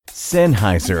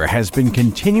Sennheiser has been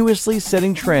continuously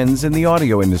setting trends in the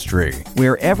audio industry.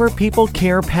 Wherever people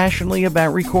care passionately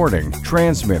about recording,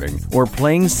 transmitting, or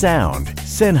playing sound,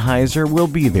 Sennheiser will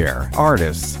be there.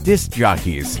 Artists, disc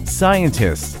jockeys,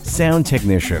 scientists, sound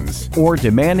technicians, or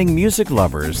demanding music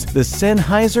lovers, the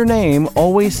Sennheiser name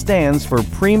always stands for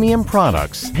premium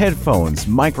products, headphones,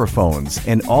 microphones,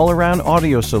 and all-around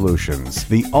audio solutions.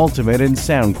 The ultimate in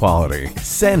sound quality.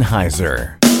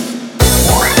 Sennheiser.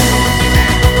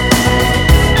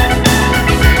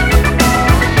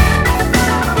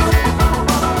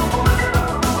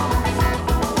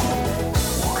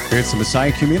 It's the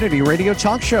Messiah Community Radio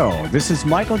Talk Show. This is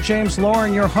Michael James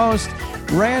Lauren, your host,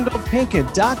 Randal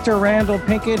Pinkett. Dr. Randal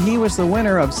Pinkett, he was the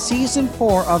winner of Season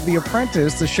 4 of The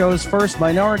Apprentice, the show's first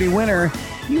minority winner.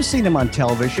 You've seen him on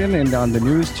television and on the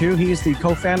news, too. He is the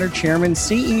co-founder, chairman,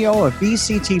 CEO of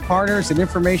BCT Partners, an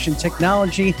information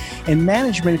technology and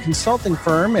management consulting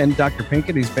firm. And Dr.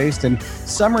 Pinkett, he's based in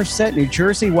Somerset, New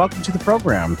Jersey. Welcome to the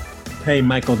program. Hey,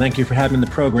 Michael. Thank you for having the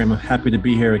program. I'm happy to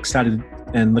be here. Excited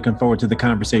and looking forward to the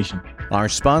conversation. Our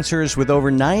sponsors with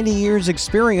over 90 years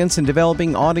experience in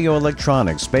developing audio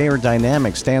electronics. Bayer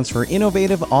Dynamics stands for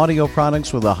innovative audio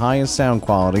products with the highest sound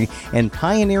quality and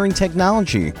pioneering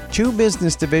technology. Two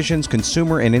business divisions,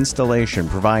 consumer and installation,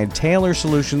 provide tailored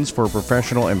solutions for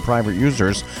professional and private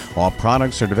users. All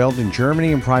products are developed in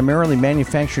Germany and primarily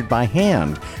manufactured by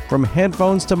hand, from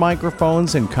headphones to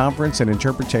microphones and conference and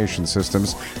interpretation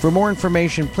systems. For more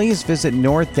information, please visit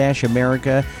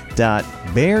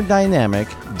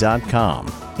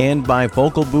north-america.bayerdynamic.com. And by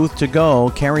Vocal Booth To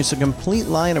Go carries a complete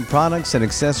line of products and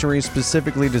accessories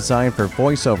specifically designed for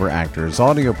voiceover actors,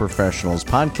 audio professionals,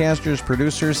 podcasters,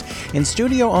 producers, and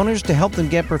studio owners to help them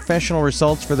get professional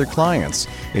results for their clients.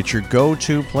 It's your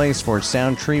go-to place for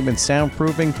sound treatment,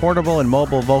 soundproofing, portable and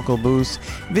mobile vocal booths.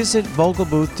 Visit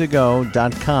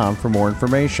vocalbooth2go.com for more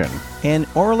information. And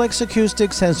Auralex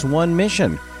Acoustics has one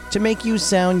mission: to make you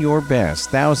sound your best.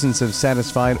 Thousands of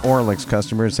satisfied Auralex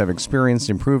customers have experienced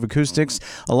improved acoustics,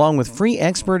 along with free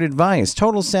expert advice.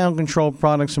 Total sound control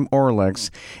products from Auralex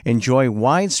enjoy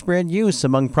widespread use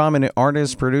among prominent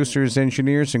artists, producers,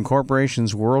 engineers, and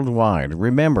corporations worldwide.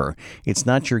 Remember, it's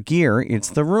not your gear, it's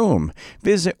the room.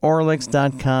 Visit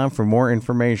Auralex.com for more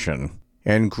information.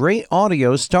 And great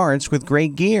audio starts with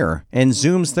great gear. And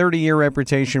Zoom's 30-year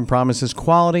reputation promises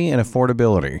quality and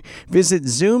affordability. Visit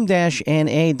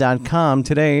zoom-na.com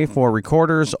today for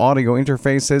recorders, audio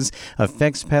interfaces,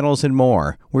 effects pedals, and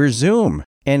more. We're Zoom,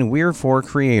 and we're for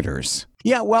creators.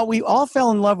 Yeah, well, we all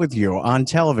fell in love with you on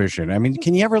television. I mean,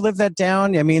 can you ever live that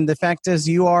down? I mean, the fact is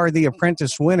you are the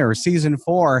Apprentice winner, Season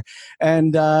 4,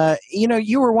 and,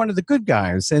 you were one of the good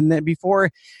guys. And then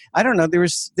before, I don't know,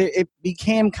 it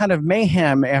became kind of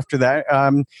mayhem after that,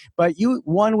 but you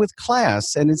won with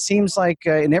class, and it seems like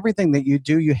in everything that you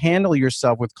do, you handle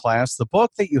yourself with class. The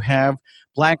book that you have,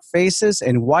 Black Faces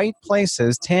and White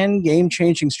Places, 10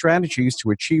 Game-Changing Strategies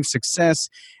to Achieve Success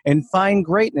and Find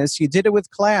Greatness. You did it with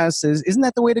class. Isn't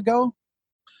that the way to go?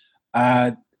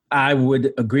 I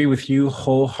would agree with you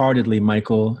wholeheartedly,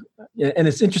 Michael. And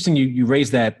it's interesting you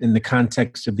raise that in the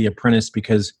context of The Apprentice,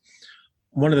 because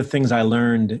one of the things I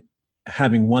learned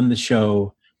having won the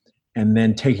show and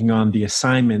then taking on the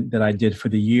assignment that I did for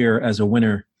the year as a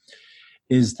winner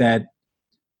is that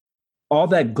all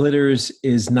that glitters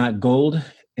is not gold.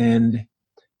 And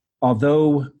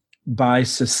although by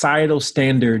societal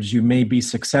standards, you may be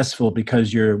successful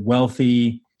because you're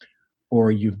wealthy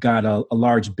or you've got a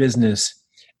large business,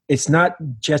 it's not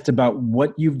just about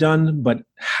what you've done, but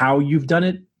how you've done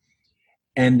it.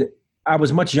 And I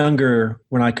was much younger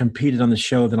when I competed on the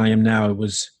show than I am now. It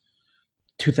was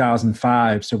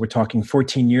 2005. So we're talking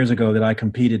 14 years ago that I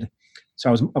competed. So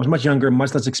I was much younger,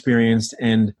 much less experienced,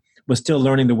 and was still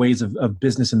learning the ways of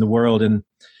business in the world. And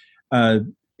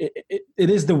it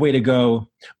is the way to go.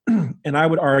 And I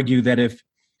would argue that if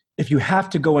you have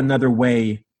to go another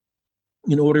way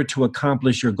in order to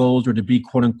accomplish your goals or to be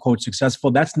quote unquote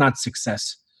successful, that's not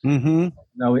success. Mm-hmm.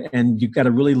 And you've got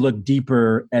to really look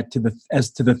deeper as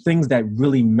to the things that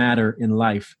really matter in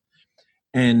life.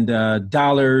 And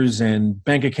dollars and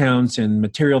bank accounts and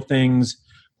material things,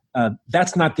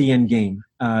 that's not the end game.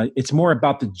 It's more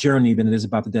about the journey than it is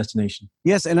about the destination.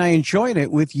 Yes, and I enjoyed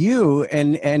it with you.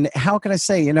 And how can I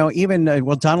say, even,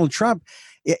 Donald Trump,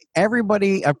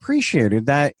 everybody appreciated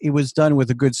that it was done with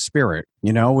a good spirit,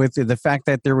 with the fact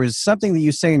that there was something that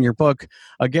you say in your book,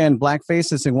 again, Black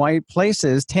Faces and White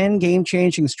Places, 10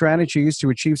 game-changing strategies to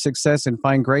achieve success and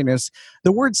find greatness.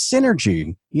 The word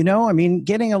synergy,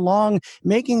 getting along,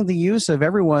 making the use of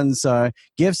everyone's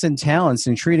gifts and talents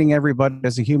and treating everybody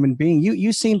as a human being.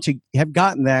 You seem to have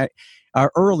gotten that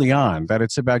early on, that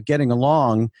it's about getting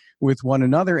along with one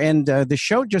another. And the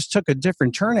show just took a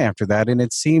different turn after that. And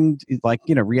it seemed like,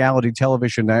 reality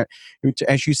television, that,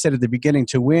 as you said at the beginning,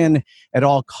 to win at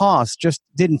all costs just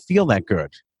didn't feel that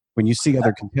good when you see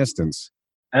other contestants.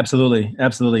 Absolutely.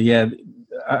 Absolutely. Yeah.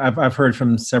 I've heard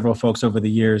from several folks over the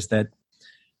years that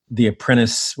The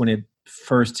Apprentice, when it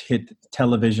first hit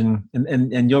television,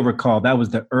 and you'll recall that was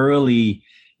the early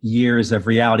years of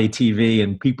reality TV,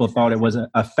 and people thought it was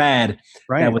a fad.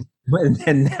 Right. That was,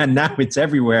 and now it's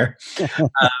everywhere.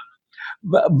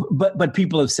 But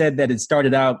people have said that it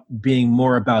started out being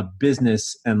more about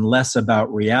business and less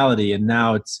about reality, and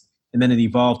then it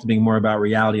evolved to being more about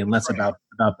reality and less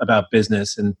about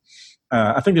business. And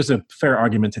I think there's a fair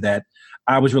argument to that.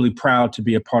 I was really proud to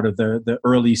be a part of the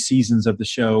early seasons of the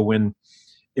show when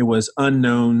it was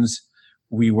unknowns.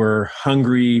 We were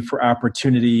hungry for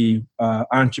opportunity,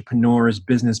 entrepreneurs,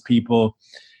 business people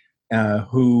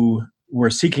who were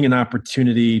seeking an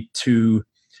opportunity to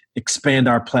expand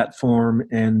our platform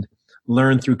and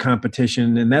learn through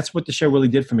competition. And that's what the show really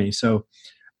did for me. So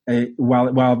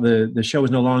while the show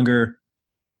is no longer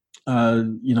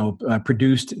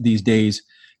produced these days,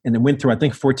 and it went through, I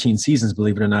think, 14 seasons,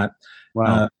 believe it or not.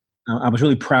 Wow. I was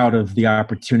really proud of the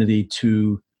opportunity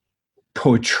to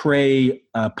portray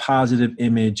a positive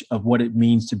image of what it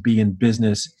means to be in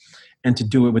business, and to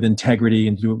do it with integrity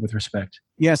and do it with respect.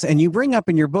 Yes, and you bring up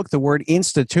in your book the word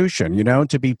institution,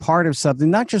 to be part of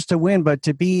something, not just to win, but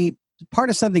to be part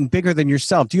of something bigger than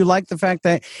yourself. Do you like the fact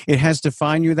that it has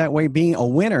defined you that way, being a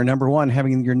winner, number one,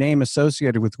 having your name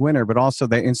associated with winner, but also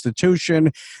the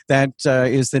institution that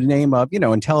is the name of,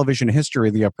 in television history,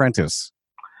 The Apprentice?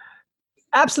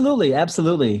 Absolutely.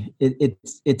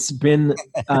 It's been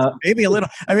maybe a little.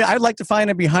 I mean, I'd like to find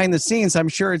it behind the scenes. I'm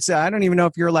sure it's. I don't even know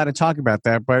if you're allowed to talk about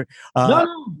that, but no,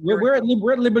 we're at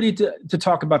liberty to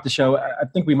talk about the show. I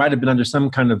think we might have been under some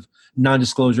kind of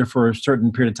non-disclosure for a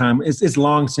certain period of time. It's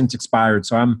long since expired,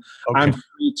 so I'm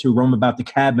free to roam about the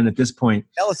cabin at this point.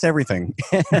 Tell us everything.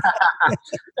 I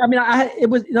mean, it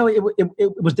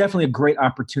was definitely a great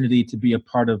opportunity to be a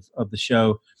part of the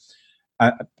show.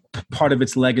 Part of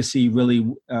its legacy really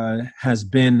has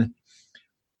been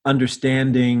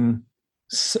understanding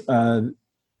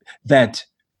that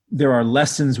there are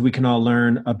lessons we can all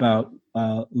learn about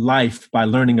life by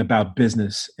learning about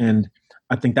business. And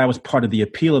I think that was part of the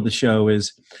appeal of the show.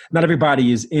 Is not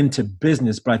everybody is into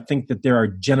business, but I think that there are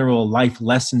general life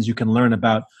lessons you can learn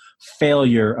about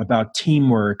failure, about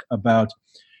teamwork, about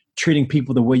treating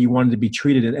people the way you wanted to be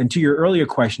treated. And to your earlier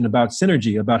question about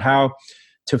synergy, about how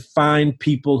to find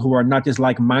people who are not just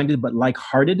like-minded, but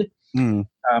like-hearted.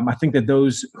 I think that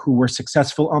those who were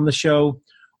successful on the show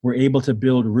were able to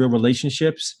build real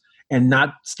relationships and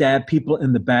not stab people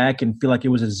in the back and feel like it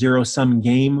was a zero-sum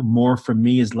game. More for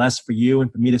me is less for you,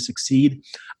 and for me to succeed,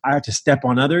 I have to step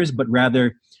on others, but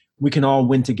rather we can all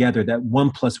win together. That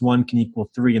 1 + 1 can equal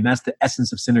 3. And that's the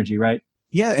essence of synergy, right?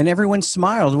 Yeah, and everyone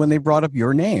smiled when they brought up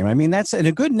your name. I mean, that's a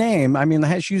good name. I mean,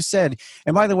 as you said,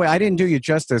 and by the way, I didn't do you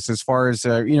justice as far as,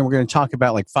 we're going to talk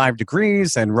about like 5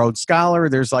 Degrees and Rhodes Scholar.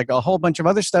 There's like a whole bunch of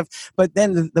other stuff. But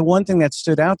then the one thing that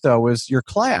stood out, though, was your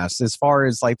class, as far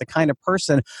as like the kind of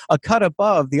person, a cut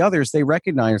above the others. They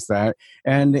recognized that,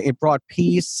 and it brought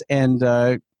peace, and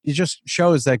it just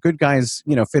shows that good guys,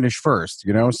 finish first,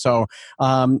 So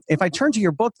if I turn to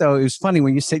your book, though, it was funny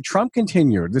when you say Trump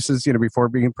continued. This is, before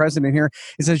being president here.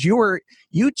 It says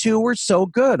you two were so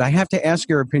good. I have to ask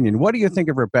your opinion. What do you think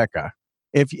of Rebecca?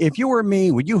 If you were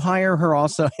me, would you hire her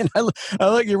also? And I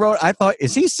look, you wrote, I thought,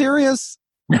 is he serious?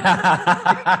 And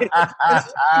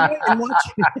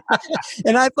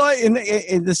I thought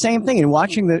in the same thing, in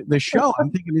watching the show,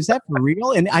 I'm thinking, is that for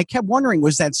real? And I kept wondering,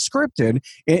 was that scripted?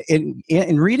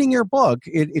 In reading your book,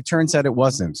 it turns out it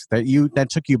wasn't. That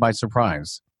took you by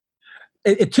surprise.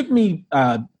 It took me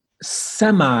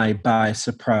semi by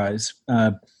surprise.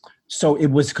 So it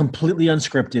was completely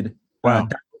unscripted. Wow.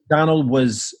 Donald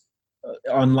was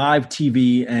on live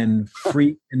TV and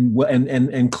free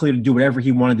and clear to do whatever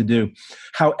he wanted to do.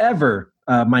 However,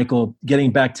 Michael,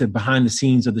 getting back to behind the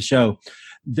scenes of the show,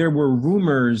 there were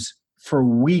rumors for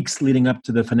weeks leading up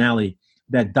to the finale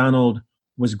that Donald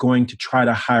was going to try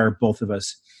to hire both of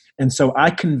us. And so I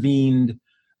convened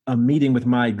a meeting with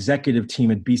my executive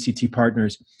team at BCT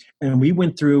Partners, and we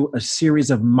went through a series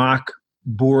of mock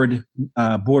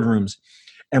boardrooms,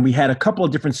 and we had a couple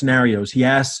of different scenarios. He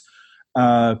asked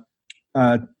to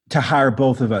hire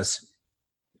both of us.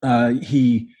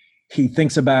 He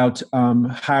thinks about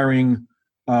hiring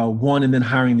one and then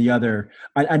hiring the other.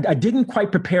 I didn't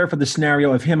quite prepare for the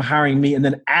scenario of him hiring me and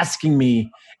then asking me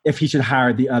if he should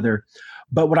hire the other.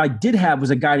 But what I did have was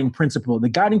a guiding principle. The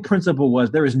guiding principle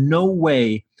was there is no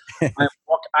way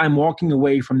I'm walking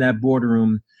away from that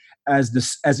boardroom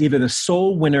as either the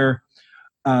sole winner,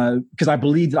 because I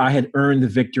believed that I had earned the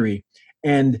victory.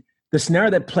 And the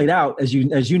scenario that played out, as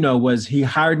you know, was he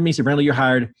hired me, said, Randal, you're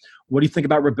hired. What do you think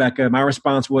about Rebecca? My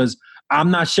response was,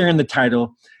 I'm not sharing the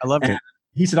title. I loved it.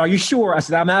 He said, are you sure? I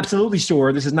said, I'm absolutely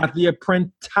sure. This is not the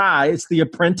Apprentice, it's the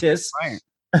Apprentice. Right.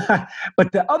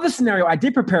 But the other scenario I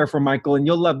did prepare for, Michael, and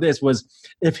you'll love this, was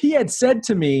if he had said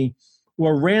to me,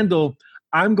 well, Randal,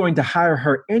 I'm going to hire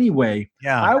her anyway.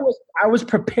 Yeah. I was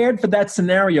prepared for that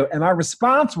scenario. And my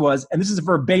response was, and this is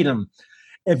verbatim,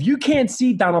 if you can't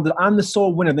see, Donald, that I'm the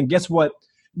sole winner, then guess what?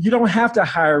 You don't have to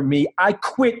hire me. I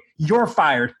quit. You're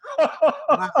fired.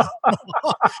 That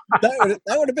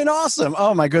would have been awesome.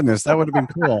 Oh my goodness. That would have been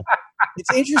cool.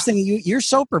 It's interesting. You're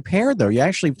so prepared though. You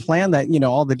actually plan that,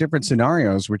 all the different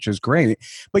scenarios, which is great.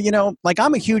 But like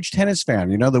I'm a huge tennis fan,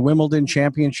 the Wimbledon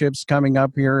championships coming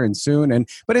up here and soon.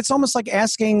 But it's almost like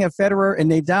asking a Federer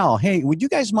and Nadal, hey, would you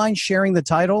guys mind sharing the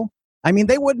title? I mean,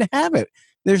 they wouldn't have it.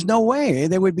 There's no way.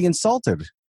 They would be insulted.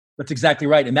 That's exactly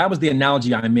right. And that was the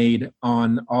analogy I made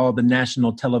on all the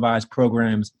national televised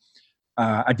programs.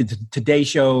 I did the Today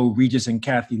Show, Regis and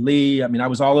Kathy Lee. I mean, I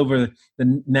was all over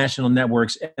the national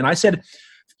networks. And I said,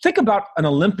 think about an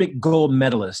Olympic gold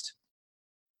medalist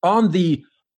on the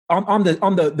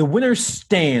winner's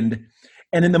stand.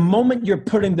 And in the moment you're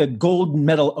putting the gold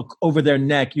medal over their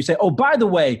neck, you say, oh, by the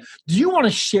way, do you want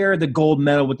to share the gold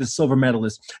medal with the silver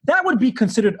medalist? That would be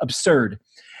considered absurd.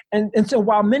 And so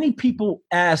while many people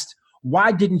asked,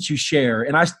 why didn't you share?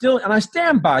 And I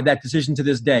stand by that decision to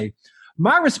this day.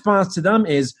 My response to them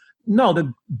is, no,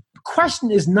 the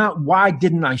question is not why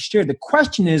didn't I share? The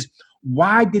question is,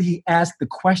 why did he ask the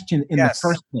question in the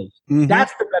first place? Mm-hmm.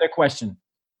 That's the better question.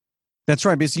 That's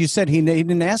right, because you said he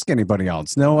didn't ask anybody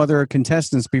else, no other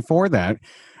contestants before that.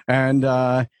 And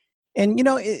behind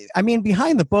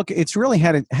the book, it's really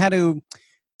how to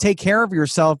take care of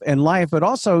yourself in life, but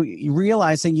also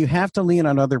realizing you have to lean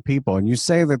on other people. And you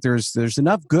say that there's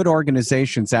enough good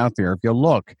organizations out there, if you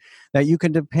look, that you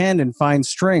can depend and find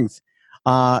strength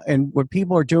in what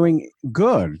people are doing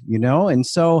good, And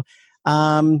so,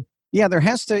 there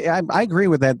has to, I agree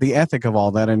with that, the ethic of all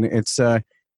that. And it's,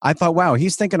 I thought, wow,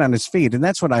 he's thinking on his feet. And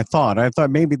that's what I thought. I thought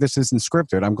maybe this isn't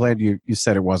scripted. I'm glad you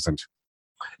said it wasn't.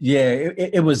 Yeah,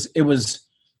 it was.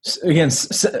 Again,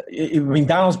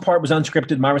 Donald's part was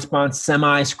unscripted. My response,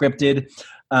 semi-scripted.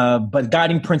 But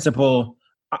guiding principle,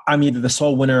 I'm either the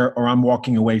sole winner or I'm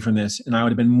walking away from this. And I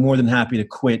would have been more than happy to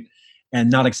quit and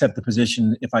not accept the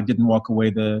position if I didn't walk away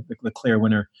the clear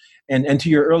winner. And to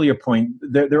your earlier point,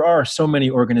 there are so many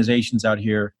organizations out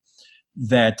here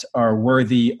that are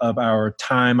worthy of our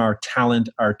time, our talent,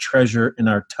 our treasure, and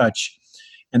our touch.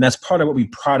 And that's part of what we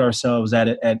pride ourselves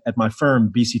at my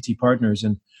firm, BCT Partners.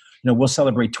 And we'll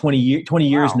celebrate 20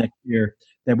 years next year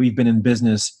that we've been in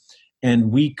business,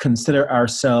 and we consider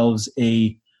ourselves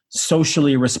a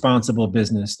socially responsible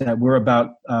business, that we're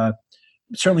about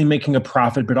certainly making a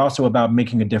profit, but also about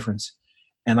making a difference.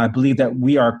 And I believe that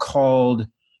we are called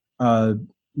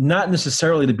not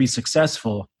necessarily to be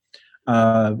successful,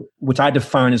 which I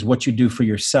define as what you do for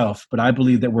yourself, but I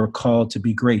believe that we're called to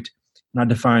be great. And I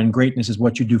define greatness as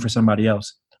what you do for somebody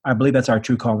else. I believe that's our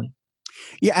true calling.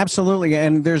 Yeah, absolutely.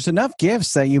 And there's enough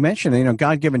gifts that you mentioned,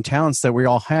 God-given talents that we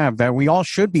all have, that we all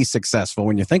should be successful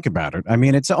when you think about it. I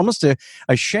mean, it's almost a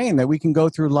shame that we can go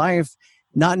through life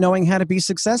not knowing how to be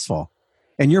successful.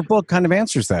 And your book kind of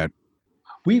answers that.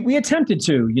 We attempted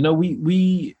to.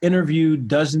 We interviewed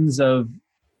dozens of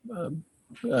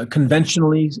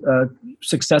conventionally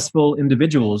successful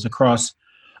individuals across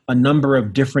a number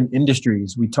of different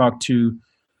industries. We talked to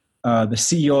the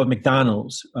CEO of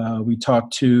McDonald's. We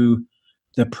talked to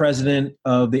the president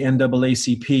of the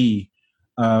NAACP.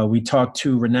 We talked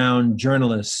to renowned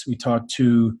journalists. We talked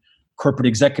to corporate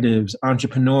executives,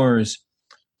 entrepreneurs,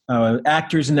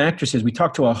 actors and actresses. We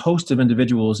talked to a host of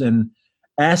individuals and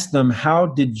asked them, how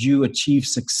did you achieve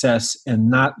success and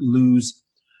not lose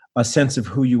a sense of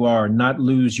who you are, not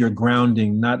lose your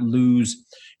grounding, not lose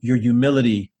your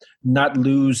humility, not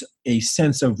lose a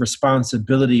sense of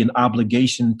responsibility and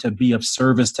obligation to be of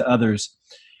service to others.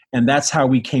 And that's how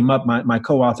we came up, my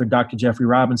co-author, Dr. Jeffrey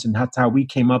Robinson, that's how we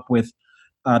came up with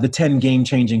the 10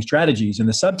 game-changing strategies. And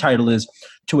the subtitle is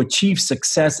To Achieve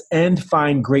Success and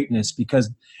Find Greatness,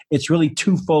 because it's really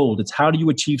twofold. It's how do you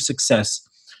achieve success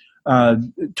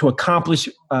to accomplish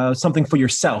something for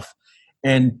yourself?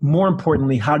 And more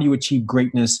importantly, how do you achieve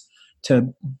greatness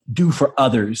to do for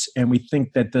others? And we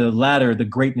think that the latter, the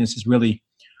greatness, is really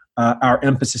our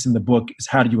emphasis in the book, is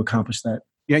how do you accomplish that?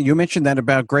 Yeah, you mentioned that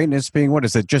about greatness being, what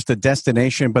is it, just a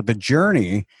destination, but the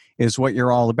journey is what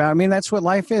you're all about. I mean, that's what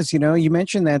life is. You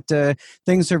mentioned that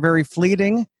things are very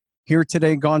fleeting, here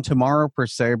today, gone tomorrow, per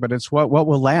se, but it's what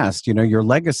will last, your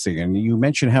legacy. And you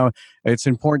mentioned how it's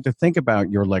important to think about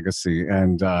your legacy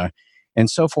and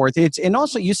so forth. And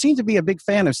also you seem to be a big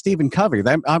fan of Stephen Covey.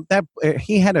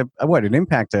 He had an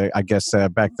impact, I guess,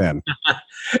 back then.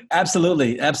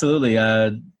 Absolutely.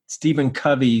 Stephen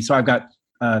Covey. So I've got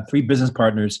three business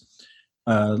partners,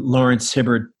 Lawrence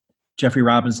Hibbert, Jeffrey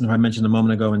Robinson, who I mentioned a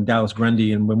moment ago, and Dallas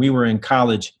Grundy. And when we were in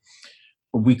college,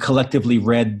 we collectively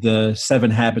read the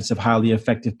 7 Habits of Highly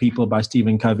Effective People by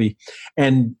Stephen Covey.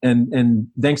 And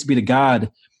thanks be to God,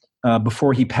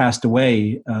 before he passed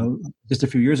away just a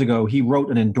few years ago, he wrote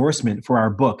an endorsement for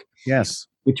our book. Yes.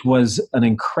 Which was an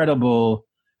incredible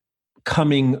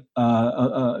coming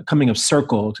of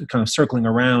circling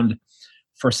around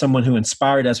for someone who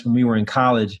inspired us when we were in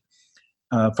college,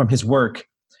 from his work,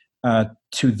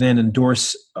 to then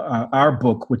endorse our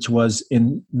book, which was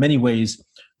in many ways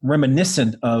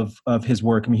reminiscent of his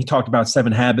work. I mean, he talked about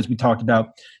 7 habits. We talked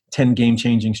about 10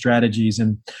 game-changing strategies.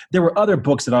 And there were other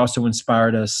books that also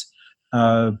inspired us.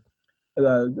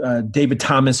 David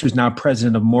Thomas, who's now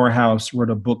president of Morehouse,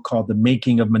 wrote a book called The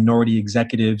Making of Minority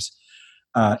Executives.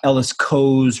 Ellis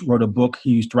Coase wrote a book he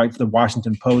used to write for the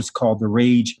Washington Post called The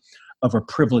Rage of a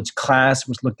Privileged Class,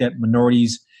 which looked at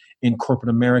minorities in corporate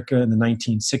America in the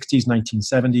 1960s,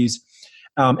 1970s.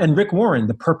 And Rick Warren,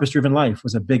 The Purpose-Driven Life,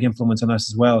 was a big influence on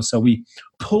us as well. So we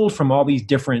pulled from all these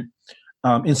different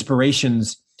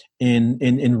inspirations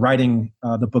in writing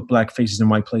the book Black Faces in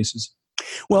White Places.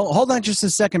 Well, hold on just a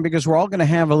second, because we're all going to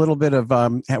have a little bit of,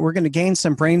 we're going to gain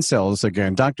some brain cells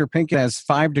again. Dr. Pinkett has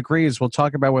 5 degrees. We'll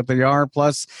talk about what they are,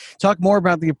 plus talk more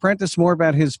about The Apprentice, more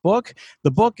about his book.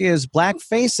 The book is Black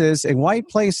Faces in White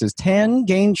Places, 10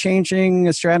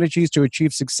 game-changing strategies to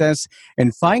achieve success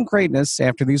and find greatness,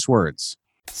 after these words.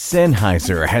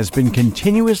 Sennheiser has been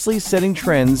continuously setting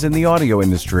trends in the audio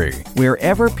industry.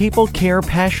 Wherever people care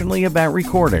passionately about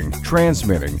recording,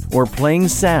 transmitting, or playing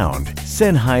sound,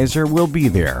 Sennheiser will be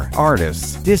there.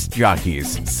 Artists, disc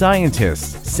jockeys,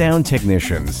 scientists, sound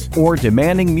technicians, or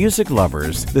demanding music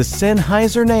lovers, the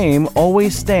Sennheiser name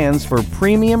always stands for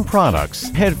premium products,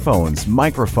 headphones,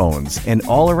 microphones, and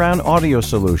all-around audio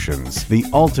solutions. The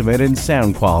ultimate in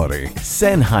sound quality.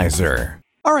 Sennheiser.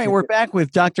 All right, we're back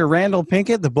with Dr. Randal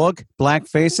Pinkett, the book Black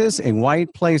Faces in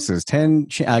White Places, 10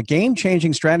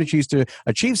 game-changing strategies to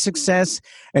achieve success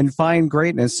and find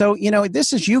greatness. So,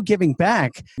 this is you giving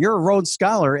back. You're a Rhodes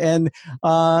Scholar, and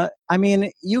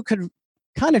you could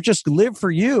kind of just live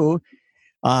for you,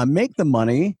 make the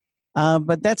money,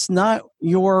 but that's not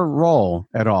your role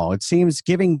at all. It seems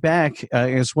giving back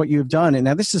is what you've done. And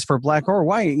now this is for black or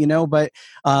white, but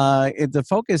the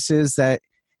focus is that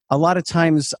a lot of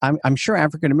times, I'm sure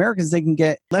African Americans, they can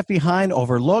get left behind,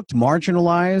 overlooked,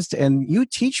 marginalized, and you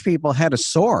teach people how to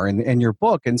soar in your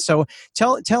book. And so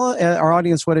tell our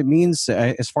audience what it means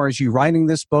as far as you writing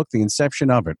this book, the inception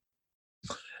of it.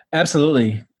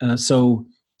 Absolutely. So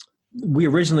we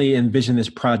originally envisioned this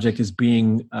project as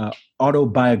being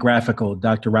autobiographical.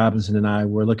 Dr. Robinson and I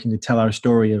were looking to tell our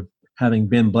story of having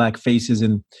been Black faces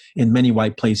in many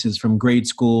white places, from grade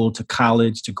school to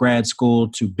college to grad school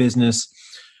to business.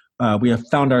 We have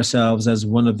found ourselves as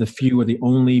one of the few or the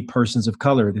only persons of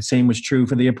color. The same was true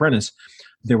for The Apprentice.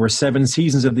 There were 7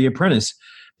 seasons of The Apprentice.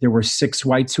 There were 6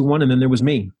 whites who won, and then there was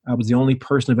me. I was the only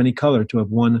person of any color to have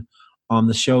won on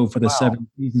the show for the 7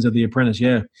 seasons of The Apprentice.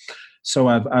 Yeah. So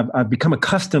I've become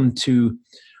accustomed to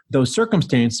those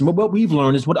circumstances. And what we've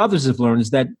learned is what others have learned is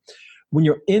that when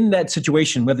you're in that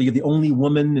situation, whether you're the only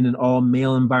woman in an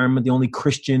all-male environment, the only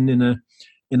Christian in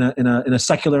a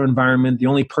secular environment, the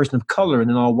only person of color in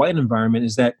an all-white environment,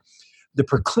 is that the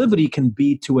proclivity can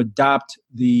be to adopt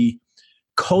the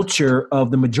culture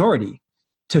of the majority,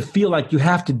 to feel like you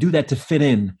have to do that to fit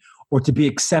in or to be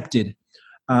accepted.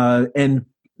 And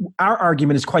our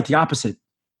argument is quite the opposite.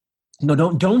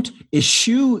 No, don't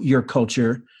eschew your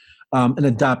culture and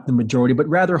adopt the majority, but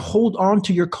rather hold on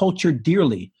to your culture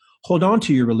dearly. Hold on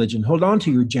to your religion, hold on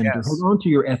to your gender, Yes. hold on to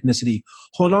your ethnicity,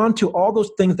 hold on to all those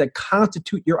things that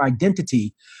constitute your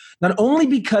identity, not only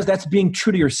because that's being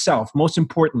true to yourself, most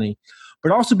importantly,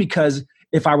 but also because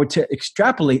if I were to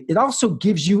extrapolate, it also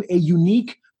gives you a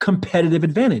unique competitive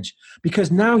advantage, because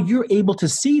now you're able to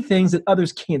see things that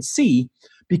others can't see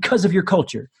because of your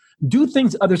culture. Do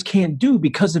things others can't do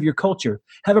because of your culture.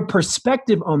 Have a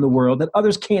perspective on the world that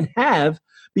others can't have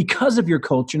because of your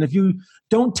culture. And if you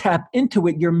don't tap into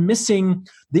it, you're missing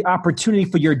the opportunity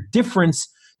for your difference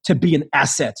to be an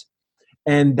asset.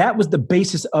 And that was the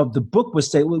basis of the book. We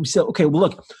said, okay, well,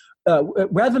 look,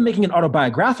 rather than making it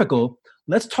autobiographical,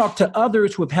 let's talk to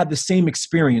others who have had the same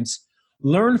experience,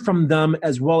 learn from them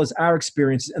as well as our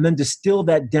experiences, and then distill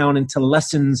that down into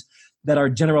lessons that are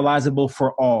generalizable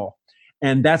for all.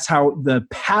 And that's how the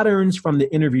patterns from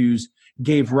the interviews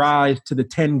gave rise to the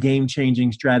 10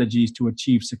 game-changing strategies to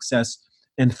achieve success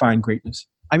and find greatness.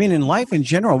 I mean, in life in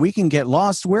general, we can get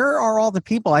lost. Where are all the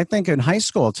people, I think, in high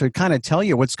school to kind of tell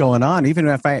you what's going on? Even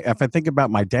if I think about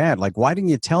my dad, like, why didn't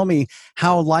you tell me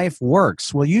how life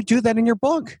works? Well, you do that in your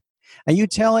book. And you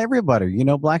tell everybody,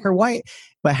 black or white,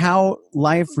 but how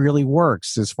life really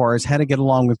works as far as how to get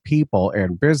along with people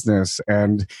and business.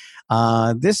 And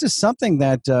this is something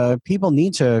that people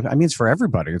need to, it's for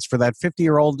everybody. It's for that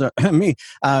 50-year-old me,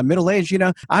 middle-aged,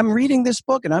 I'm reading this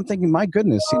book and I'm thinking, my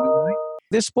goodness,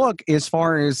 this book, as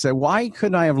far as why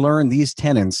couldn't I have learned these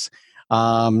tenets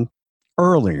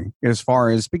early, as far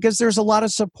as, because there's a lot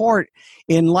of support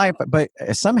in life, but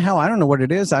somehow, I don't know what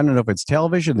it is. I don't know if it's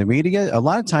television, the media. A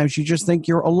lot of times you just think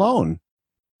you're alone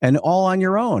and all on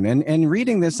your own. And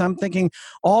reading this, I'm thinking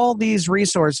all these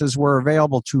resources were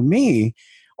available to me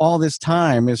all this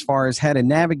time as far as how to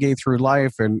navigate through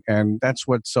life. And that's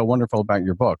what's so wonderful about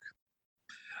your book.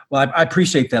 Well, I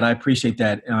appreciate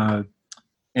that.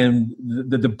 And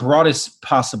the broadest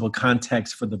possible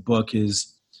context for the book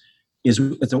is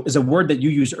a word that you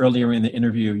used earlier in the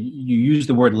interview. You used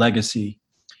the word legacy.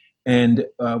 And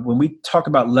when we talk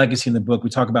about legacy in the book, we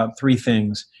talk about three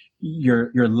things: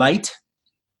 your light,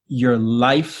 your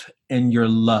life, and your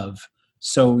love.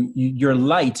 So your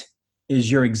light is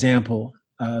your example,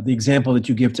 the example that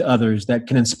you give to others that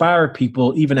can inspire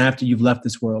people even after you've left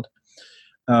this world.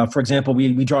 For example,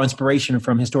 we draw inspiration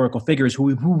from historical figures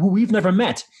who we've never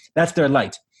met. That's their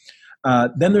light.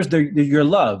 Then there's your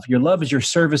love. Your love is your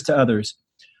service to others.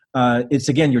 It's,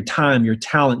 again, your time, your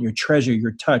talent, your treasure,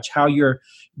 your touch, how you're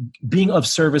being of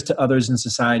service to others in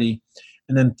society.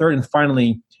 And then third and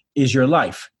finally is your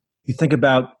life. You think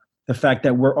about the fact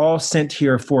that we're all sent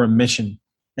here for a mission.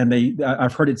 And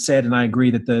I've heard it said, and I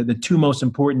agree, that the two most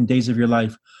important days of your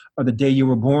life are the day you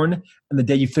were born and the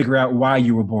day you figure out why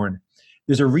you were born.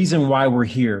 There's a reason why we're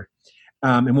here.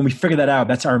 And when we figure that out,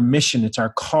 that's our mission. It's our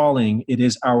calling. It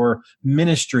is our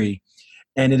ministry.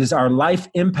 And it is our life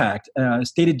impact.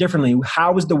 Stated differently,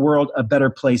 how is the world a better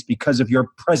place because of your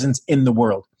presence in the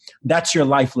world? That's your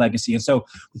life legacy. And so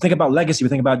we think about legacy. We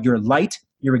think about your light,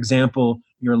 your example,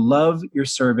 your love, your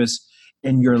service,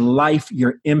 and your life,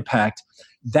 your impact.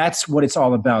 That's what it's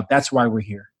all about. That's why we're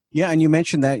here. Yeah, and you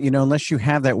mentioned that, unless you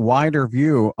have that wider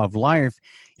view of life,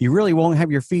 you really won't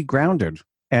have your feet grounded.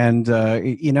 And,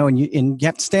 and you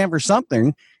have to stand for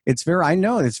something. It's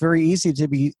very easy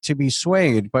to be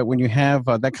swayed. But when you have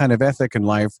that kind of ethic in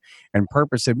life and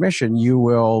purpose and mission, you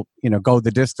will, go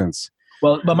the distance.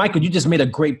 Well, but Michael, you just made a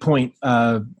great point.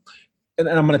 And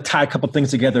I'm going to tie a couple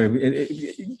things together,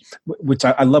 which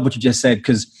I love what you just said,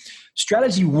 because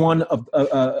strategy one of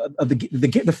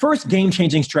the first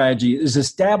game-changing strategy is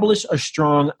establish a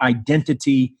strong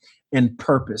identity and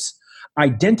purpose.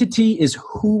 Identity is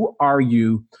who are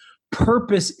you?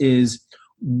 Purpose is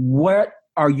what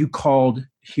are you called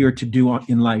here to do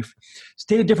in life?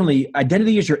 Stated differently,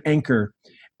 identity is your anchor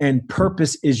and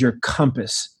purpose is your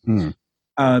compass.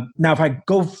 Now, if I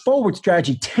go forward,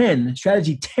 strategy 10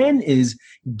 is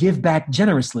give back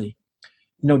generously.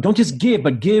 Don't just give,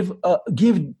 but give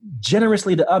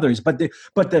generously to others. But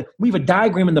we have a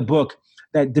diagram in the book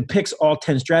that depicts all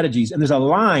 10 strategies. And there's a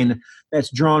line that's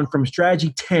drawn from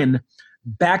strategy 10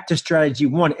 back to strategy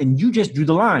 1. And you just drew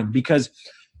the line, because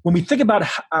when we think about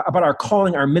our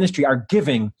calling, our ministry, our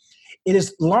giving, it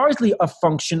is largely a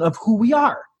function of who we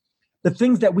are. The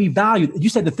things that we value. You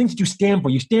said the things that you stand for.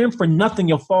 You stand for nothing,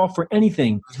 you'll fall for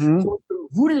anything. Mm-hmm. So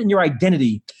rooted in your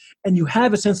identity, and you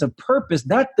have a sense of purpose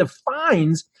that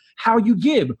defines how you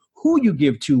give, who you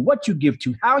give to, what you give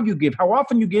to, how you give, how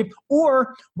often you give,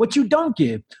 or what you don't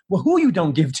give. Well, who you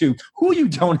don't give to, who you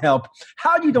don't help,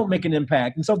 how you don't make an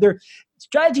impact. And so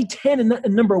strategy 10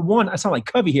 and number 1, I sound like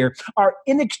Covey here, are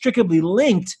inextricably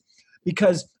linked,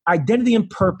 because identity and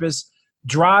purpose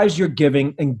drives your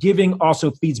giving, and giving also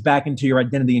feeds back into your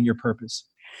identity and your purpose.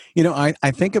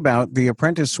 I think about The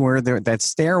Apprentice, where that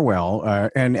stairwell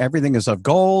and everything is of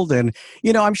gold. And,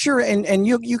 I'm sure, and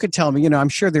you could tell me, I'm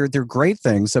sure there are great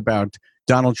things about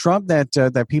Donald Trump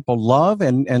that people love.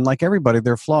 And like everybody,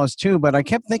 there are flaws too. But I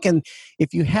kept thinking,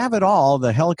 if you have it all,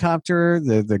 the helicopter,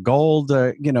 the gold,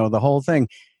 the whole thing,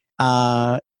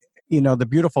 the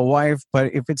beautiful wife,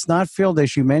 but if it's not filled,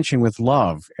 as you mentioned, with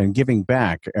love and giving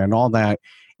back and all that.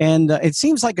 And it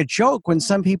seems like a joke when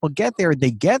some people get there,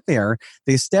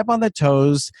 they step on the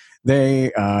toes,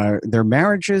 their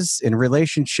marriages and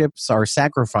relationships are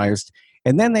sacrificed,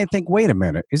 And then they think, wait a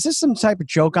minute, is this some type of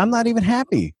joke? I'm not even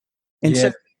happy. And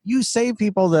so you save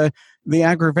people the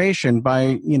aggravation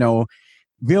by,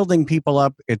 building people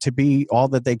up to be all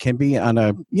that they can be on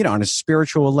a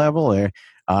spiritual level,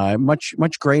 much,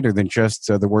 much greater than just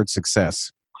the word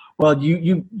success. Well,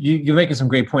 you're making some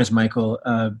great points, Michael.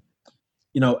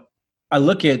 I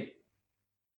look at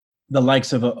the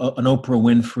likes of an Oprah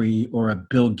Winfrey or a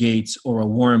Bill Gates or a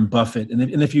Warren Buffett,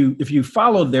 and if you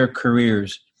follow their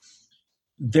careers,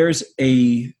 there's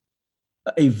a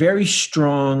very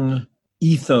strong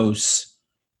ethos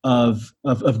of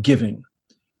giving.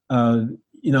 Buffett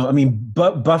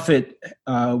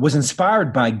was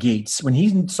inspired by Gates. When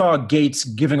he saw Gates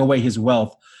giving away his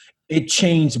wealth, it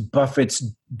changed Buffett's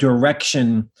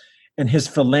direction and his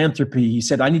philanthropy. He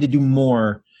said, I need to do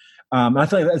more. I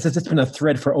feel like it's been a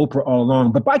thread for Oprah all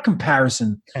along. But by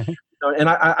comparison, and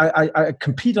I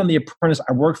compete on The Apprentice.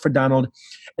 I worked for Donald.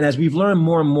 And as we've learned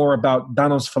more and more about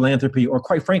Donald's philanthropy, or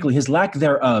quite frankly, his lack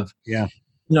thereof,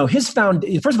 first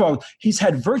of all, he's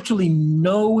had virtually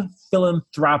no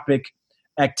philanthropic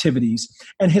activities.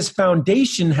 And his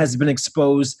foundation has been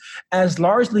exposed as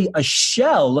largely a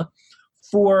shell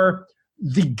for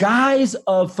the guise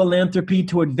of philanthropy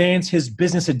to advance his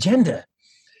business agenda.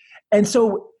 And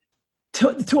so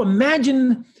to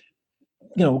imagine,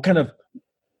 kind of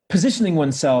positioning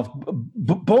oneself,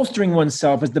 bolstering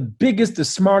oneself as the biggest, the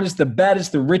smartest, the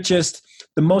baddest, the richest,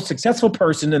 the most successful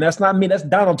person, and that's not me, that's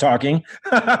Donald talking,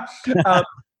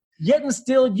 yet and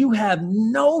still you have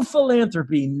no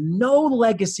philanthropy, no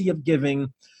legacy of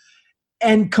giving,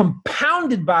 and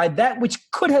compounded by that which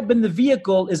could have been the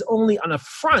vehicle is only on a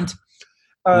front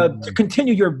to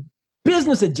continue your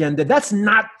business agenda. That's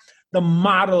not the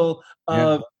model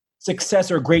of success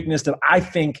or greatness that I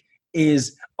think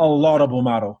is a laudable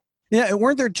model. Yeah,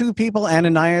 weren't there two people,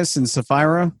 Ananias and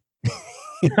Sapphira?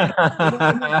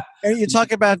 And you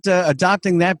talk about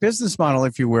adopting that business model,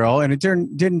 if you will, and it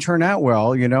didn't turn out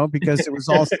well, because it was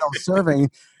all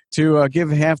self-serving to give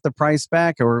half the price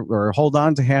back or hold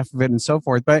on to half of it and so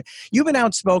forth. But you've been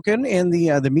outspoken in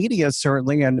the media,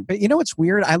 certainly. But it's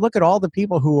weird. I look at all the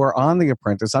people who are on The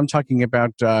Apprentice. I'm talking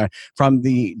about I'm trying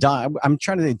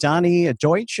to say Donnie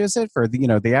Deutsch, is it, for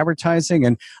the advertising,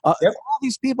 and all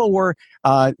these people were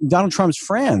Donald Trump's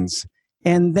friends.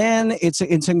 And then it's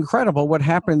incredible what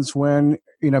happens when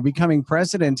becoming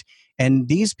president, and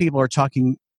these people are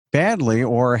talking badly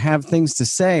or have things to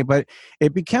say, but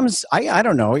it becomes, I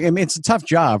don't know. I mean, it's a tough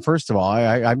job. First of all,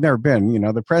 I've never been,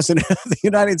 the president of the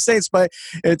United States, but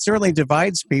it certainly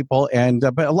divides people. And,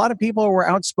 but a lot of people were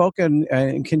outspoken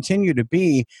and continue to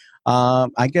be.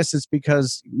 I guess it's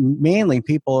because mainly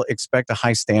people expect a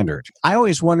high standard. I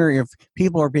always wonder if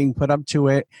people are being put up to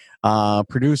it,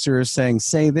 producers saying,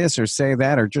 say this or say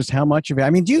that, or just how much of it. I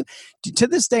mean, to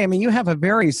this day, you have a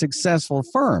very successful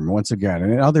firm, once again,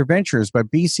 and other ventures,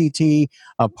 but BCT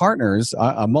Partners,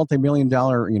 a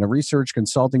multi-million-dollar, research,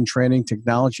 consulting, training,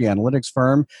 technology, analytics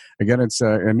firm. Again, it's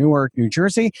in Newark, New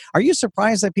Jersey. Are you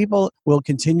surprised that people will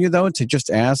continue, though, to just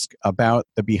ask about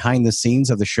the behind the scenes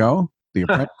of the show? The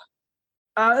Apprentice?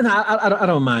 No, I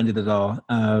don't mind it at all.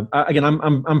 Again,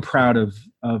 I'm proud of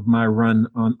my run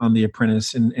on The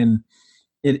Apprentice, and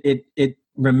it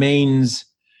remains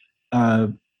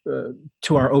to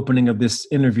our opening of this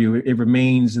interview. It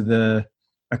remains the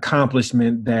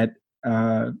accomplishment that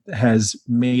has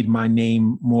made my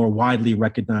name more widely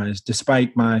recognized,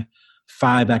 despite my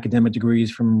 5 academic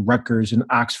degrees from Rutgers and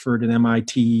Oxford and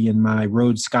MIT, and my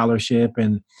Rhodes Scholarship,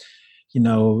 and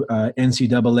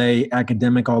NCAA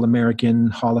academic All-American,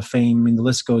 Hall of Fame. I mean, the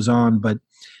list goes on. But,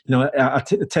 I'll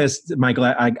attest, Michael,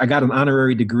 I got an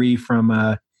honorary degree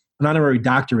an honorary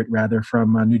doctorate, rather,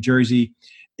 from New Jersey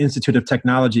Institute of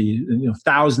Technology.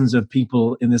 Thousands of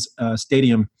people in this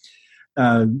stadium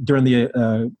during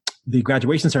the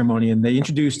graduation ceremony, and they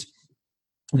introduced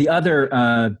the other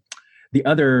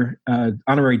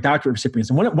honorary doctorate recipients.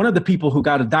 And one of the people who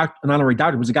got an honorary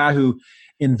doctorate was a guy who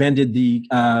invented the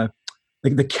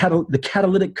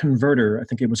catalytic converter, I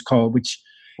think it was called, which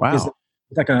is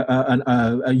like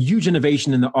a huge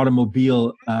innovation in the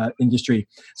automobile industry.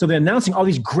 So they're announcing all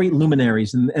these great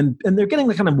luminaries, and they're getting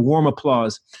the kind of warm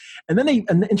applause. And then they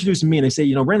introduce me, and they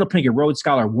say, Randal Pinkett, Rhodes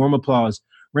Scholar, warm applause.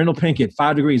 Randal Pinkett,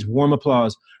 5 degrees, warm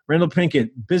applause. Randal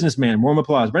Pinkett, businessman, warm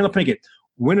applause. Randal Pinkett,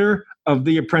 winner of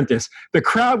The Apprentice. The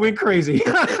crowd went crazy.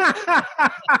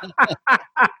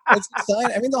 It's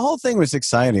exciting. The whole thing was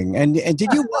exciting. And did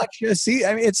you watch?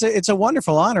 It's a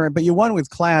wonderful honor, but you won with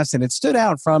class, and it stood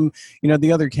out from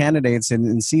the other candidates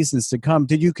in seasons to come.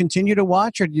 Did you continue to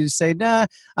watch, or did you say, nah,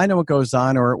 I know what goes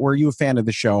on, or were you a fan of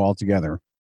the show altogether?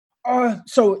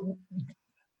 So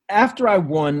after I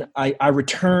won, I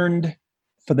returned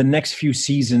for the next few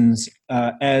seasons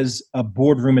as a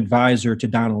boardroom advisor to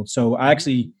Donald. So I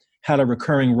actually had a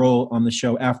recurring role on the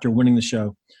show after winning the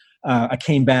show. I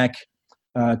came back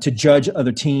to judge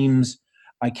other teams.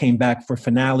 I came back for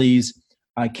finales.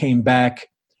 I came back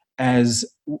as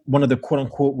one of the quote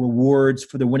unquote rewards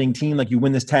for the winning team. Like, you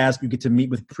win this task, you get to meet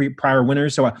with prior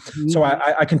winners. So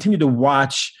I continue to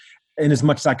watch in as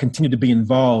much as I continue to be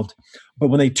involved. But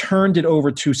when they turned it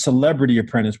over to Celebrity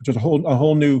Apprentice, which was a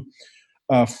whole new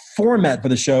format for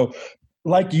the show,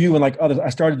 like you and like others, I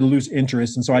started to lose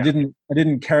interest. And so I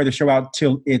didn't carry the show out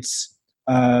till its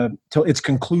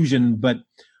conclusion. But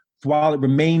while it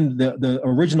remained the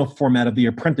original format of The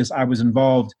Apprentice, I was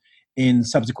involved in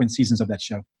subsequent seasons of that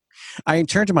show. I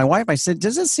turned to my wife. I said,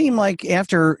 "Does it seem like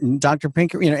after Dr.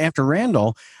 Pinkett, after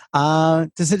Randal,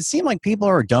 does it seem like people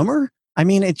are dumber?" I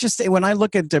mean, it just, when I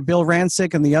look at Bill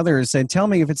Rancic and the others, and tell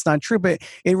me if it's not true, but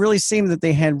it really seemed that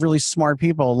they had really smart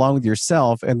people along with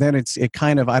yourself. And then it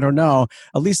kind of, I don't know,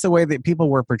 at least the way that people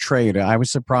were portrayed, I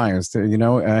was surprised.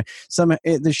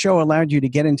 The show allowed you to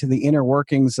get into the inner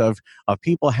workings of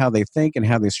people, how they think and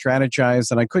how they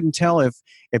strategize. And I couldn't tell if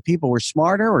people were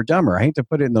smarter or dumber. I hate to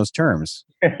put it in those terms.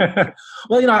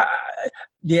 Well, I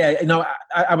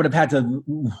would have had to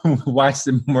watch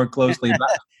them more closely.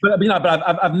 But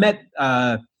I've met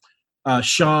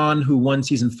Sean, who won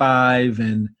season 5,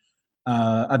 and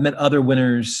I've met other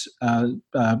winners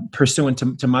pursuant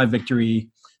to my victory.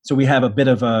 So we have a bit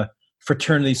of a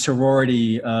fraternity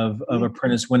sorority of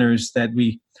Apprentice winners that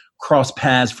we cross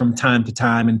paths from time to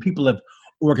time, and people have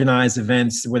organized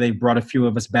events where they brought a few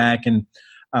of us back. And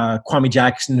Kwame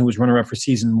Jackson, who was runner-up for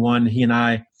season 1, he and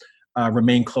I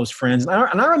remain close friends.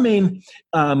 And I remain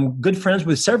good friends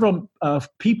with several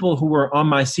people who were on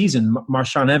my season,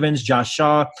 Marshawn Evans, Josh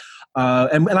Shaw,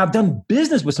 and I've done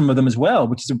business with some of them as well,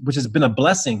 which has been a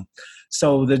blessing.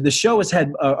 So the show has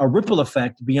had a ripple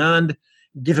effect beyond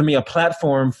giving me a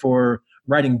platform for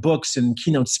writing books and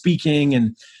keynote speaking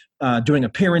and doing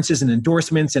appearances and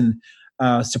endorsements and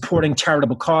supporting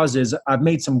charitable causes. I've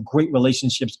made some great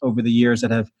relationships over the years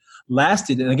that have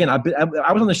lasted. And again, I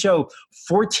was on the show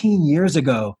 14 years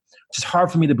ago, which is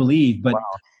hard for me to believe. But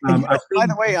wow. By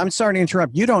the way, I'm sorry to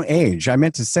interrupt. You don't age. I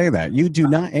meant to say that. You do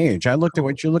not age. I looked at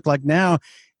what you look like now,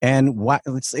 and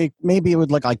maybe it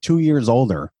would look like 2 years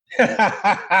older.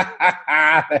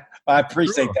 I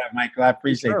appreciate that, Michael. I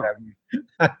appreciate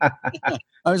that.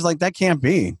 I was like, that can't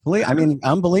be. I mean,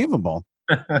 unbelievable.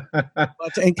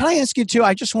 And can I ask you too?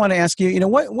 I just want to ask you.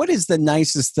 What is the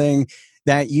nicest thing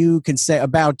that you can say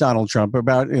about Donald Trump,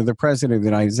 about the president of the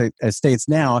United States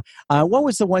now? What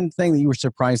was the one thing that you were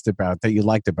surprised about, that you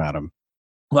liked about him?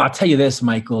 Well, I'll tell you this,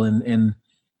 Michael, and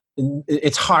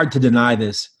it's hard to deny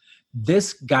this.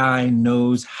 This guy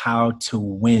knows how to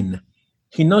win.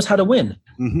 He knows how to win.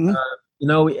 Mm-hmm.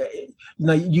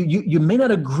 You may not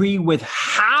agree with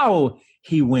how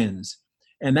he wins,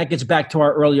 and that gets back to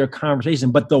our earlier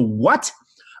conversation. But the what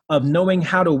of knowing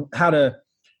how to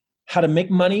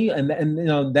make money,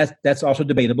 and that's also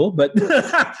debatable. But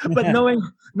but knowing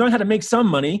how to make some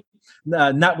money,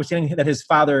 notwithstanding that his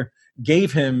father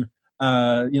gave him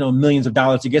millions of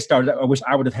dollars to get started. I wish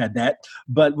I would have had that.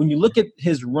 But when you look at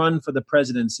his run for the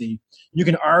presidency, you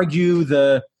can argue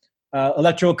the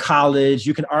electoral college.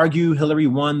 You can argue Hillary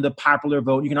won the popular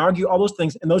vote. You can argue all those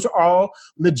things, and those are all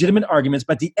legitimate arguments.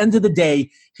 But at the end of the day,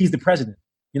 he's the president.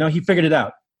 He figured it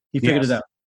out. He figured it out.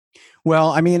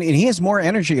 Well, I mean, and he has more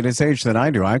energy at his age than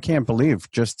I do. I can't believe.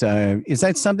 Just is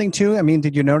that something too? I mean,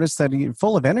 did you notice that he's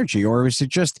full of energy, or is it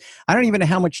just, I don't even know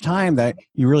how much time that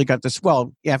you really got this?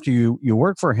 Well, after you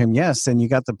work for him, yes, and you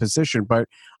got the position, but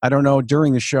I don't know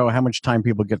during the show how much time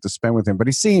people get to spend with him. But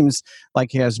he seems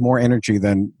like he has more energy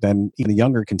than even the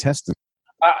younger contestants.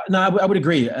 No, I would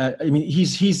agree. I mean,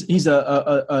 he's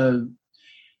a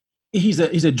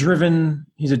driven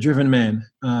man.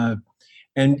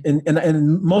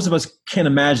 And most of us can't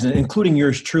imagine, including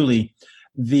yours truly,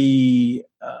 the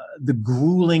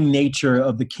grueling nature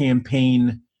of the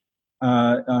campaign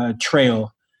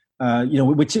trail,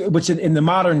 which in the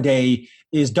modern day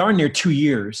is darn near 2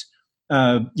 years.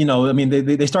 I mean,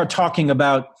 they start talking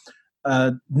about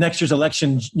next year's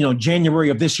election. January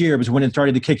of this year was when it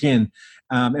started to kick in,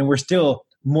 and we're still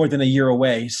more than a year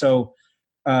away. So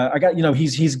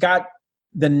he's got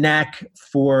the knack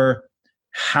for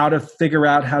how to figure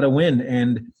out how to win,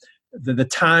 and the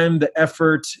time, the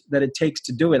effort that it takes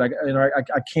to do it.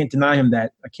 I can't deny him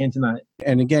that. I can't deny it.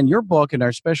 And again, your book and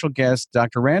our special guest,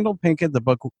 Dr. Randal Pinkett, the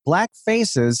book Black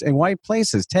Faces in White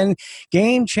Places, 10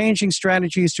 game-changing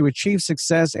strategies to achieve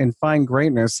success and find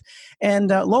greatness. And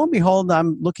lo and behold,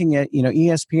 I'm looking at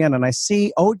ESPN and I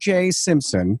see O.J.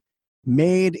 Simpson,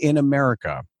 Made in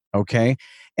America. Okay.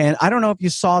 And I don't know if you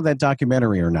saw that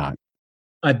documentary or not.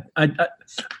 I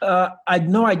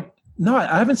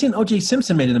haven't seen O.J.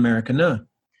 Simpson Made in America. No.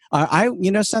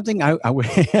 Something I would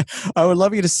I would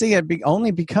love you to see it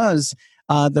only because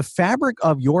the fabric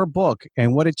of your book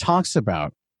and what it talks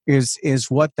about is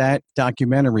what that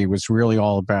documentary was really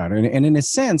all about. And in a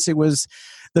sense, it was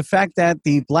the fact that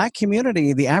the Black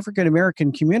community, the African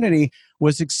American community,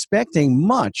 was expecting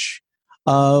much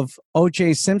of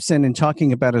O.J. Simpson and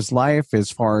talking about his life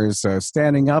as far as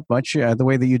standing up, much the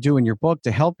way that you do in your book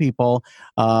to help people.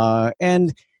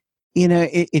 And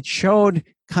it showed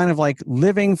kind of like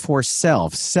living for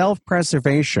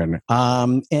self-preservation.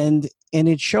 And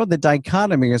it showed the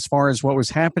dichotomy as far as what was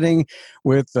happening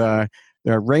with the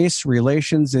race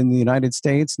relations in the United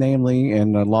States, namely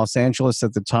in Los Angeles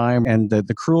at the time, and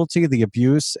the cruelty, the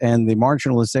abuse, and the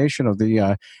marginalization of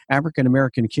the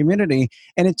African-American community.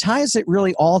 And it ties it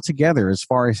really all together as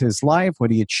far as his life,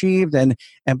 what he achieved,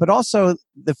 but also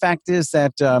the fact is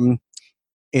that,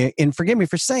 and forgive me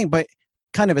for saying, but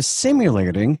kind of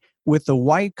assimilating with the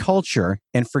white culture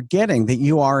and forgetting that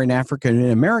you are an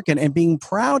African American and being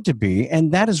proud to be.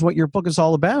 And that is what your book is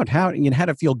all about, how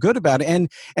to feel good about it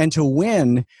and to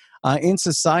win in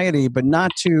society, but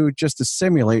not to just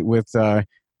assimilate with the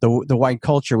white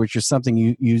culture, which is something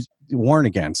you warn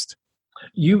against.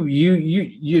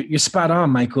 You're spot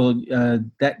on, Michael.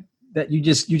 That you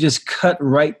just cut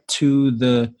right to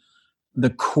the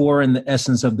core and the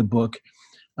essence of the book.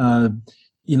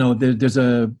 There's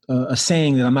a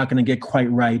saying that I'm not going to get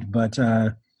quite right, but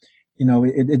the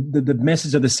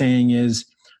message of the saying is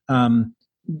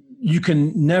you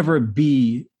can never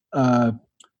be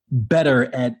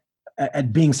better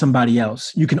at being somebody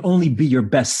else. You can only be your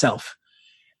best self.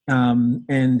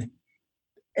 And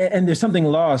there's something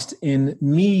lost in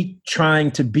me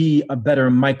trying to be a better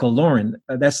Michael Lauren.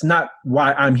 That's not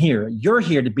why I'm here. You're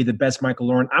here to be the best Michael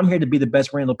Lauren. I'm here to be the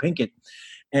best Randal Pinkett.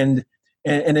 And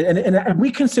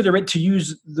we consider it, to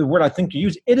use the word I think you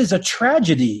use, it is a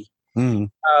tragedy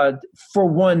for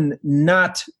one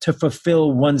not to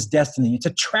fulfill one's destiny. It's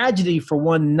a tragedy for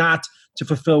one not to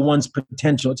fulfill one's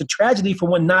potential. It's a tragedy for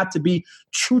one not to be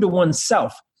true to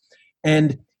oneself.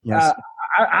 And yes.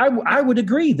 I would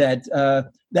agree that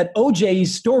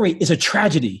OJ's story is a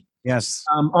tragedy. Yes.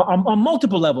 On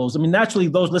multiple levels. I mean, naturally,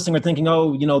 those listening are thinking,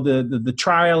 the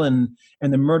trial and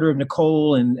the murder of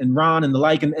Nicole and Ron and the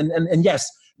like, and yes,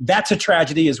 that's a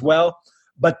tragedy as well.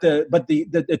 But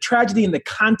the tragedy in the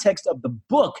context of the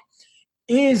book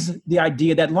is the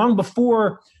idea that long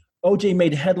before OJ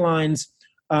made headlines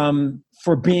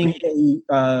for being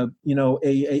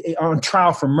on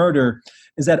trial for murder,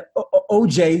 is that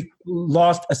OJ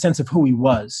lost a sense of who he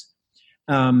was,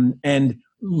 and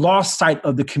lost sight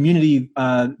of the community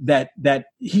that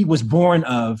he was born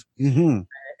of, and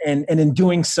in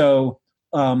doing so,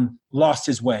 lost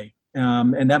his way.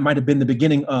 And that might have been the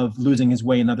beginning of losing his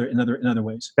way in other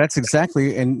ways. That's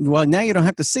exactly. And well, now you don't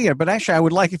have to see it, but actually I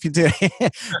would like if you did.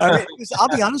 I'll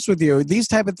be honest with you. These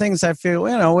type of things, I feel,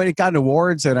 it got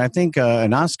awards and I think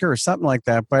an Oscar or something like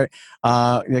that. But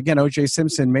again, O.J.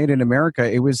 Simpson Made in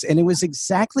America. It was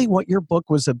exactly what your book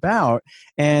was about.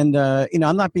 And,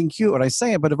 I'm not being cute when I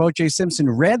say it, but if O.J. Simpson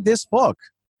read this book,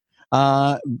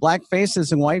 Black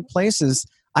Faces in White Places,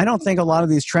 I don't think a lot of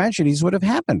these tragedies would have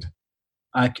happened.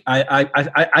 I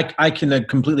can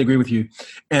completely agree with you,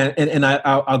 and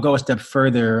I'll go a step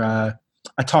further.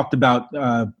 I talked about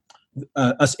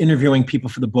us interviewing people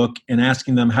for the book and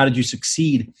asking them, how did you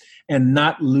succeed and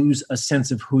not lose a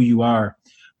sense of who you are?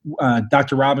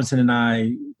 Dr. Robinson and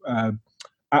I,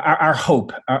 our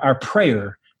hope, our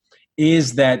prayer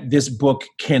is that this book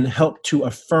can help to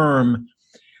affirm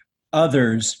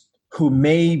others who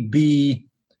may be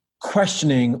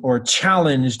questioning or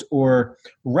challenged or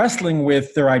wrestling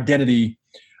with their identity,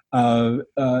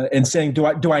 and saying,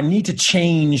 do I need to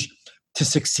change to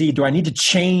succeed? Do I need to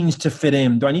change to fit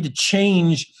in? Do I need to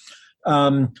change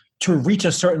to reach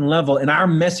a certain level? And our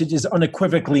message is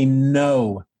unequivocally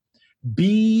no.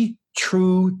 Be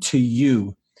true to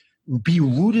you. Be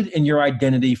rooted in your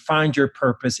identity. Find your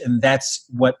purpose, and that's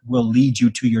what will lead you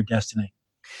to your destiny.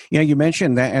 You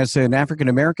mentioned that as an African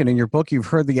American in your book, you've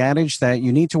heard the adage that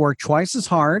you need to work twice as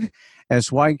hard as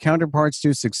white counterparts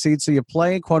to succeed. So you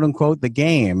play, quote unquote, the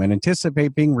game and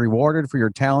anticipate being rewarded for your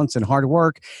talents and hard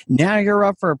work. Now you're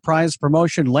up for a prize,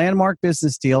 promotion, landmark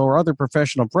business deal, or other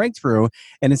professional breakthrough.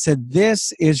 And it said,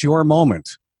 this is your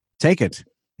moment. Take it.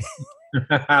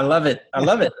 I love it. I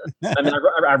mean,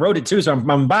 I wrote it too, so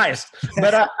I'm biased,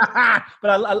 but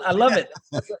I love it.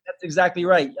 That's exactly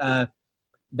right.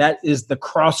 That is the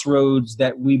crossroads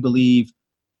that we believe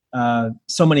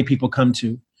so many people come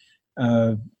to.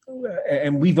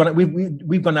 and we've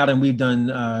gone out and we've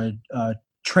done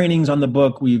trainings on the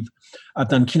book. I've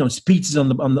done keynote speeches on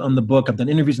the book. I've done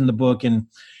interviews in the book, and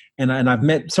I've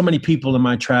met so many people in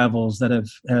my travels that have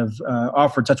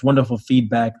offered such wonderful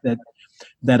feedback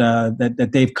that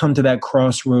they've come to that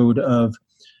crossroad of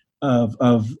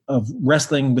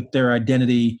wrestling with their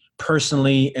identity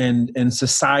personally and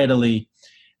societally.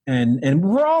 And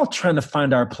we're all trying to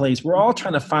find our place. We're all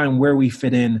trying to find where we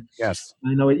fit in. Yes.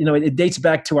 It dates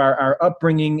back to our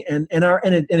upbringing and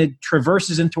it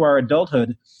traverses into our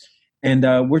adulthood.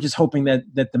 And we're just hoping that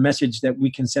the message that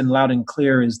we can send loud and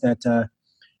clear is that,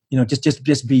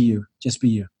 just be you. Just be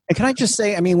you. And can I just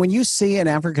say, I mean, when you see an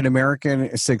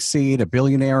African-American succeed, a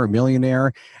billionaire, a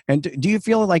millionaire, and do you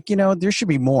feel like, there should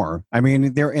be more? I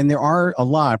mean, there are a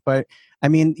lot, but I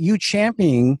mean, you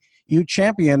champion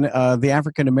the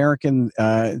African-American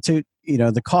to,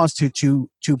 the cause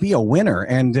to be a winner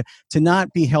and to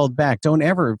not be held back. Don't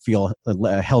ever feel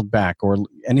held back or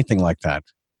anything like that.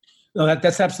 No,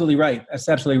 that's absolutely right. That's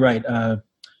absolutely right.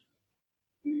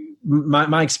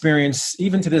 My experience,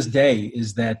 even to this day,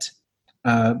 is that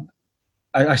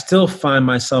I still find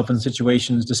myself in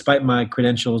situations, despite my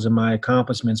credentials and my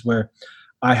accomplishments, where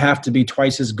I have to be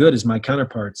twice as good as my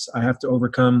counterparts. I have to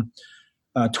overcome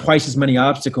twice as many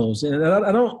obstacles, and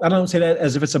I don't say that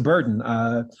as if it's a burden.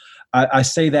 I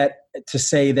say that to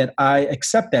say that I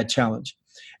accept that challenge,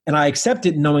 and I accept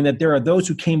it knowing that there are those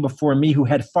who came before me who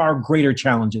had far greater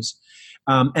challenges,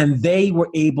 and they were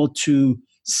able to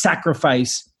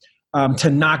sacrifice to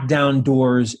knock down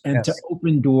doors and Yes. to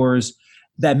open doors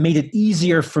that made it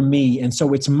easier for me. And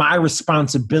so it's my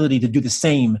responsibility to do the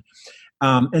same,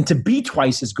 and to be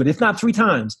twice as good, if not 3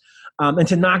 times, and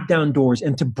to knock down doors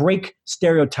and to break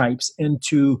stereotypes and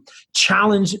to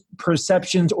challenge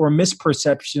perceptions or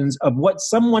misperceptions of what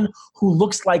someone who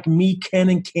looks like me can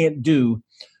and can't do,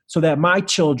 so that my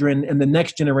children and the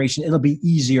next generation, it'll be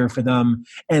easier for them.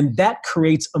 And that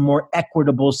creates a more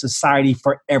equitable society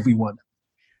for everyone.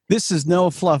 This is no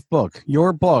fluff book.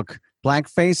 Your book, Black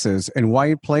Faces and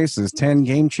White Places, 10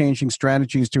 game-changing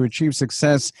strategies to achieve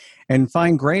success and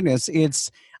find greatness.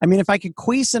 If I could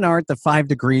Cuisinart the 5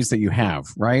 degrees that you have,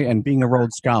 right, and being a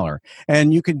Rhodes Scholar,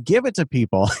 and you could give it to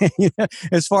people,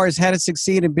 as far as how to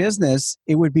succeed in business,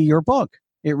 it would be your book.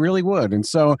 It really would. And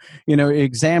so, it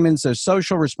examines a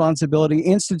social responsibility,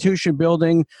 institution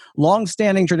building,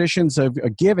 long-standing traditions of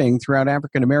giving throughout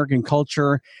African-American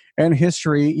culture and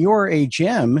history. You're a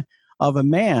gem of a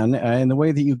man in the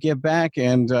way that you give back.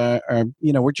 And,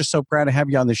 we're just so proud to have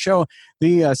you on the show.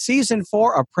 The season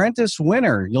 4 Apprentice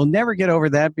winner. You'll never get over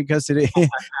that because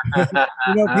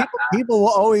people will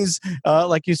always,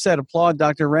 like you said, applaud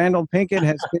Dr. Randal. Pinkett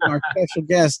has been our special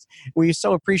guest. We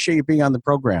so appreciate you being on the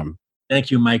program. Thank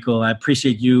you, Michael. I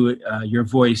appreciate you, your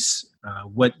voice,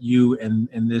 what you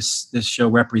and this show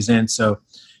represents. So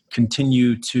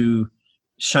continue to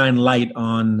shine light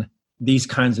on these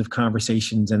kinds of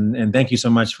conversations. And thank you so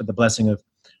much for the blessing of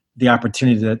the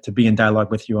opportunity to be in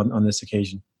dialogue with you on this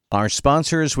occasion. Our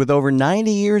sponsors with over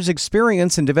 90 years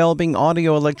experience in developing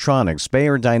audio electronics.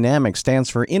 Bayer Dynamics stands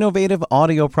for innovative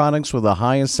audio products with the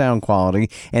highest sound quality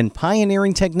and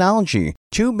pioneering technology.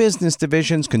 2 business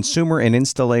divisions, consumer and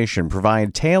installation,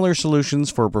 provide tailored solutions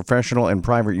for professional and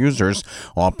private users.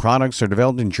 All products are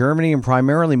developed in Germany and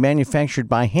primarily manufactured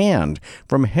by hand,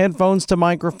 from headphones to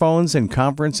microphones and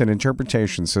conference and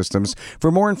interpretation systems.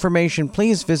 For more information,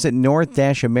 please visit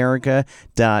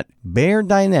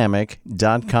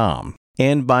north-america.bayerdynamic.com.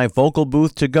 And by Vocal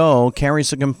Booth To Go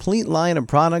carries a complete line of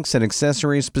products and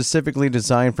accessories specifically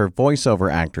designed for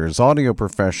voiceover actors, audio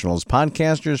professionals,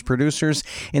 podcasters, producers,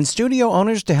 and studio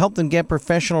owners to help them get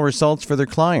professional results for their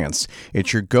clients.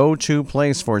 It's your go-to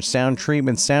place for sound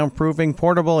treatment, soundproofing,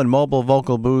 portable and mobile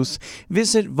vocal booths.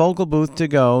 Visit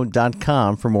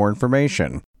vocalboothtogo.com for more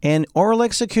information. And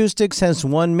Auralex Acoustics has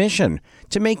one mission: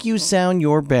 to make you sound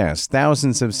your best.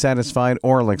 Thousands of satisfied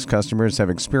Auralex customers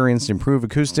have experienced improved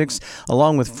acoustics,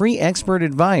 along with free expert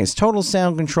advice. Total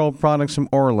sound control products from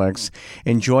Auralex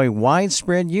enjoy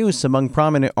widespread use among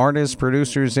prominent artists,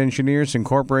 producers, engineers, and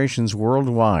corporations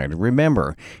worldwide.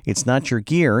 Remember, it's not your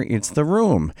gear, it's the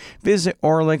room. Visit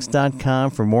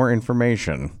Auralex.com for more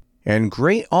information. And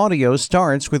great audio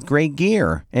starts with great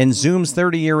gear, and Zoom's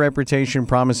 30-year reputation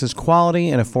promises quality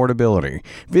and affordability.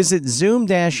 Visit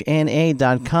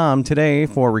zoom-na.com today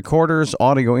for recorders,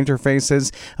 audio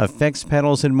interfaces, effects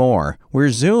pedals, and more.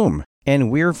 We're Zoom, and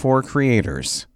we're for creators.